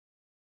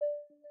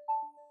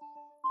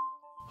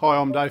Hi,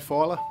 I'm Dave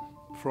Filer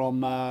from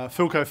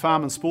Filco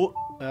Farm Sport,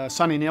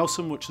 sunny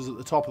Nelson, which is at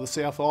the top of the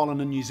South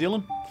Island in New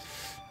Zealand.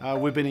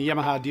 We've been a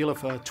Yamaha dealer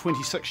for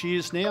 26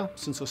 years now,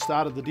 since I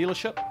started the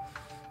dealership.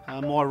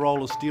 My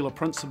role as dealer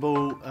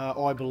principal,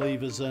 I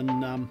believe, is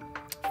in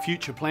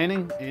future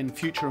planning and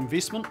future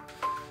investment.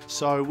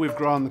 So we've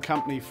grown the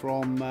company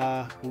from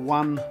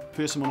one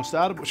person when I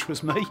started, which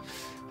was me,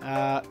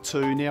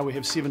 to now we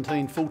have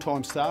 17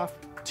 full-time staff,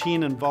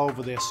 10 involved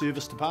with our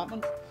service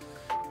department.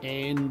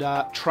 And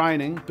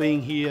training,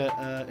 being here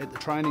at the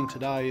training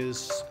today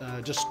is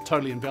just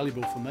totally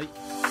invaluable for me.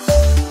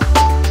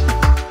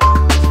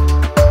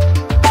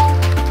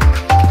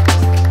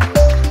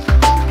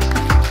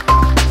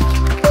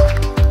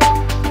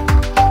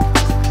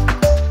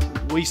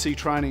 We see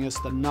training as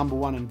the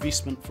 #1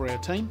 investment for our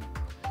team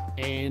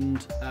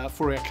and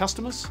for our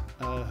customers,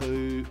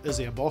 who is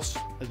our boss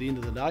at the end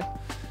of the day.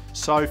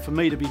 So for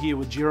me to be here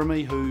with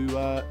Jeremy, who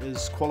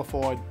is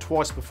qualified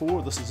twice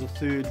before, this is the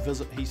third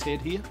visit he's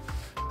had here,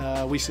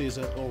 I see as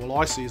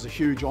a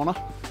huge honour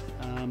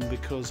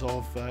because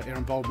of our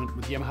involvement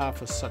with Yamaha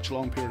for such a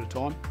long period of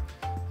time.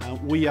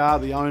 We are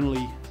the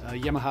only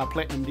Yamaha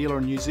Platinum dealer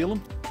in New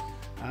Zealand,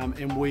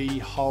 and we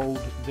hold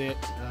that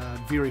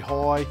very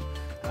high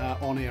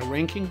on our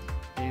ranking,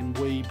 and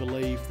we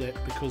believe that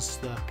because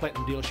the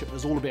Platinum dealership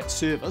is all about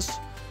service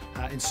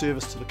and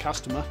service to the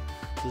customer,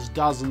 there's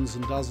dozens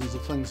and dozens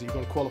of things that you've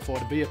got to qualify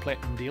to be a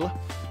Platinum dealer.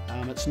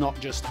 It's not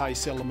just, hey,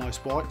 sell the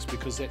most bikes,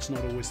 because that's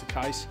not always the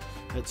case.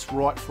 It's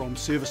right from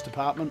service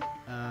department,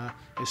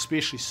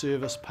 especially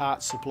service,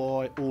 parts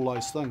supply, all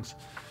those things.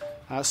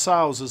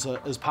 Sales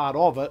is part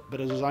of it, but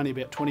it is only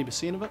about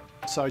 20% of it.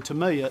 So to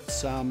me,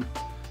 it's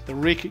the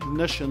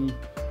recognition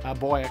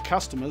by our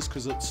customers,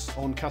 because it's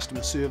on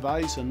customer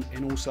surveys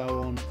and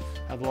also on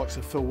the likes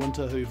of Phil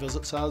Winter, who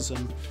visits us,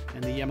 and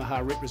the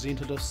Yamaha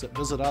representatives that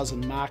visit us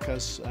and mark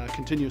us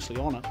continuously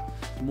on it.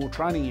 The more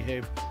training you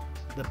have,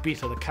 the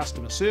better the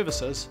customer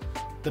service is,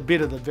 the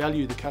better the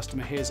value the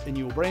customer has in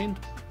your brand,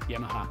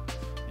 Yamaha.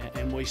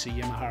 And we see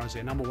Yamaha as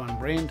our #1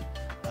 brand.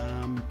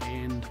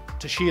 And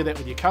to share that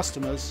with your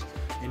customers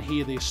and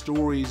hear their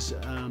stories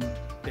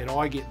that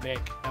I get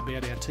back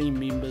about our team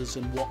members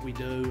and what we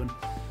do, and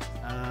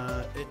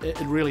it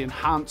really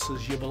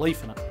enhances your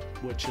belief in it,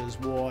 which is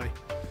why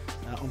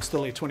I'm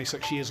still here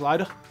 26 years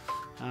later.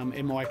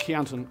 And my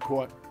accountant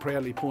quite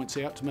proudly points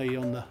out to me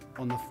on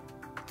the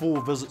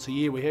 4 visits a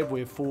year we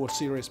have 4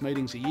 serious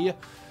meetings a year.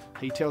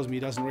 He tells me he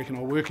doesn't reckon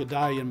I work a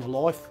day in my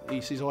life. He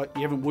says, you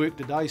haven't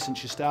worked a day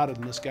since you started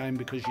in this game,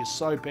 because you're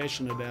so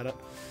passionate about it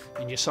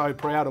and you're so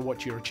proud of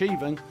what you're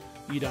achieving,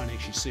 you don't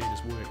actually see it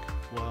as work.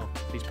 Well,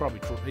 he's probably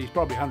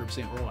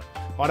 100% right.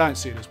 I don't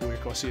see it as work.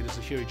 I see it as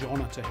a huge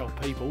honour to help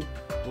people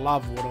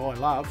love what I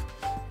love,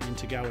 and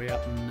to go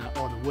out and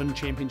either win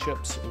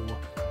championships or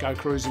go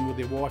cruising with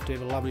their wife to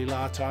have a lovely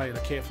latte at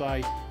a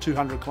cafe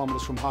 200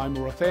 kilometres from home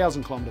or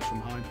 1,000 kilometres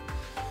from home.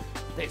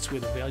 That's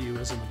where the value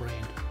is in the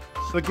brand.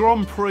 The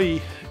Grand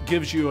Prix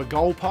gives you a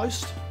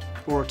goalpost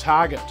or a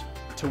target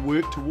to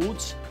work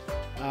towards.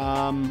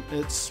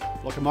 It's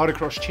like a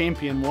motocross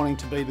champion wanting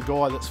to be the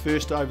guy that's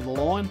first over the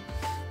line.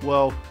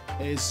 Well,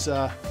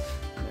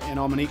 and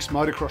I'm an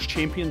ex-motocross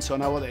champion, so I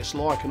know what that's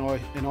like,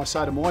 and I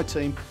say to my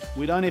team,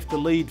 we don't have to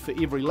lead for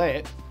every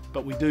lap,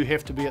 but we do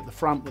have to be at the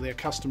front with our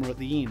customer at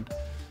the end.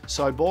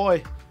 So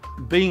by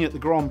being at the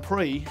Grand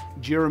Prix,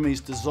 Jeremy's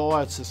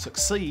desire to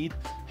succeed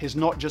has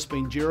not just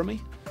been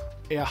Jeremy.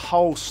 Our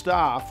whole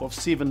staff of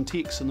 7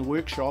 techs in the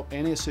workshop,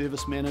 and our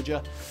service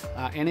manager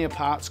and our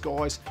parts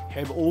guys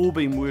have all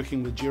been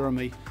working with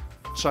Jeremy,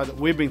 so that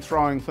we've been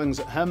throwing things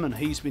at him and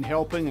he's been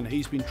helping and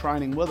he's been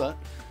training with it.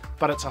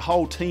 But it's a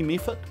whole team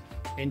effort,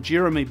 and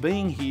Jeremy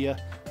being here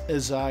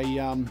is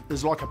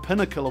like a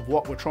pinnacle of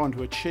what we're trying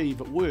to achieve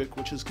at work,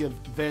 which is give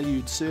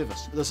valued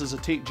service. This is a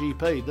Tech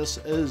GP. This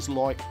is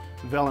like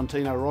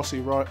Valentino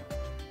Rossi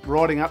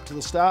riding up to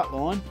the start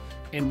line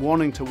and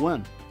wanting to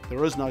win.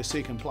 There is no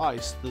second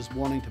place, there's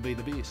wanting to be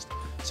the best.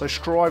 So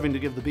striving to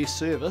give the best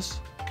service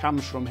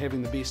comes from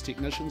having the best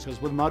technicians, because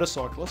with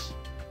motorcyclists,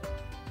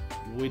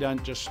 we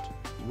don't just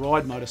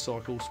ride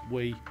motorcycles,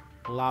 we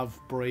love,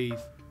 breathe,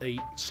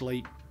 eat,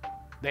 sleep.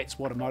 That's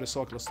what a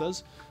motorcyclist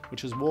is,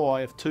 which is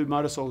why if 2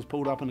 motorcycles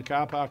pulled up in a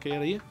car park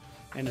out here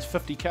and there's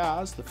 50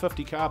 cars, the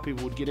 50 car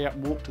people would get out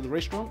and walk to the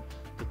restaurant.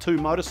 The 2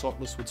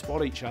 motorcyclists would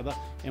spot each other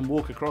and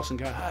walk across and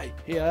go, hey,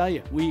 how are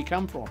you? Where you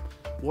come from?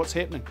 What's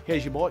happening?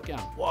 How's your bike going?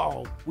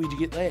 Wow, where'd you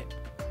get that?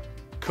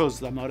 Because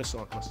they're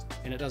motorcyclists.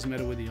 And it doesn't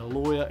matter whether you're a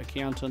lawyer,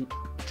 accountant,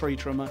 tree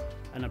trimmer,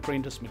 an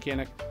apprentice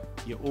mechanic,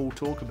 you all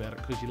talk about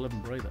it because you live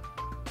and breathe it.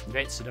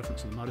 That's the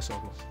difference with the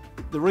motorcyclist.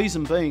 The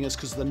reason being is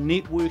because the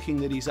networking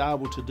that he's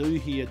able to do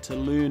here to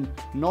learn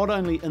not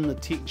only in the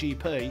Tech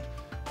GP,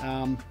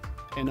 and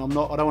I don't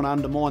want to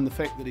undermine the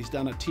fact that he's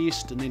done a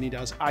test and then he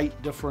does 8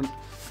 different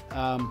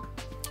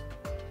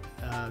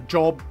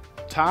job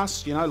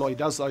tasks, you know, like he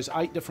does those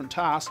 8 different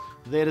tasks.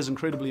 That is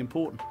incredibly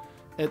important.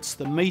 It's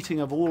the meeting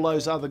of all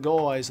those other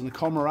guys and the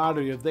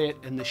camaraderie of that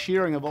and the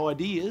sharing of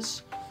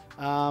ideas,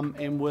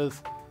 and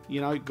with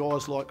you know,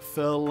 guys like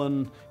Phil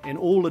and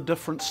all the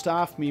different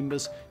staff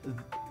members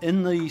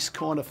in these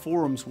kind of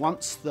forums,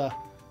 once the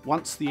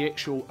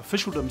actual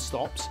officialdom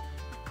stops,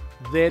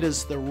 that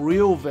is the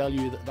real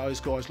value that those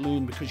guys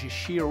learn, because you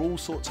share all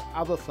sorts of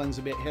other things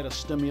about how to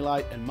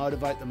stimulate and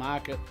motivate the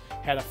market,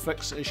 how to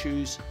fix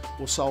issues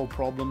or solve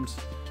problems,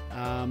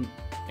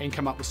 and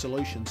come up with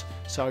solutions.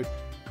 So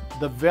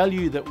the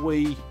value that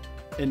we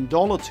in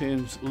dollar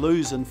terms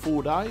lose in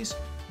 4 days,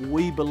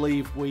 we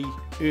believe we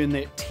earn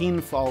that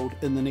tenfold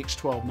in the next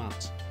 12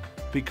 months,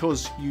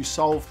 because you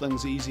solve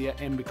things easier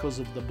and because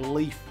of the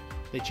belief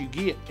that you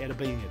get out of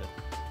being at it.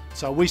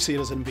 So we see it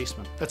as an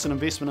investment. It's an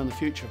investment in the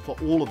future for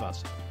all of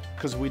us,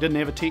 because if we didn't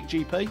have a Tech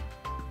GP,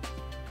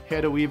 how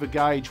do we ever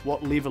gauge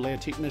what level our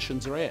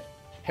technicians are at?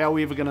 How are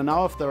we ever going to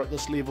know if they're at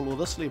this level or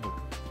this level?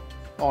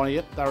 Oh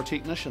yeah, they're a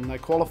technician, they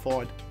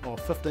qualified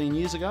 15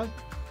 years ago.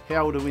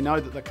 How do we know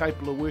that they're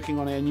capable of working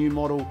on our new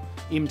model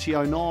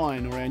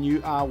MT09 or our new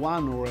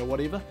R1 or our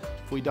whatever?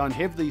 If we don't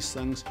have these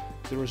things,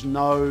 there is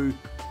no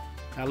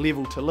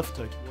level to lift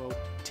to. Well,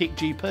 Tech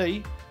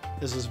GP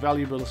is as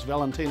valuable as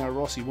Valentino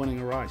Rossi winning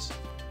a race.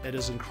 It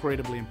is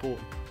incredibly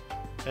important.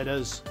 It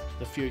is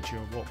the future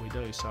of what we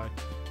do. So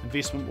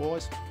investment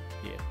wise,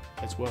 yeah,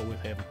 it's well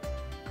worth having.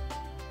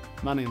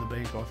 Money in the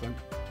bank, I think.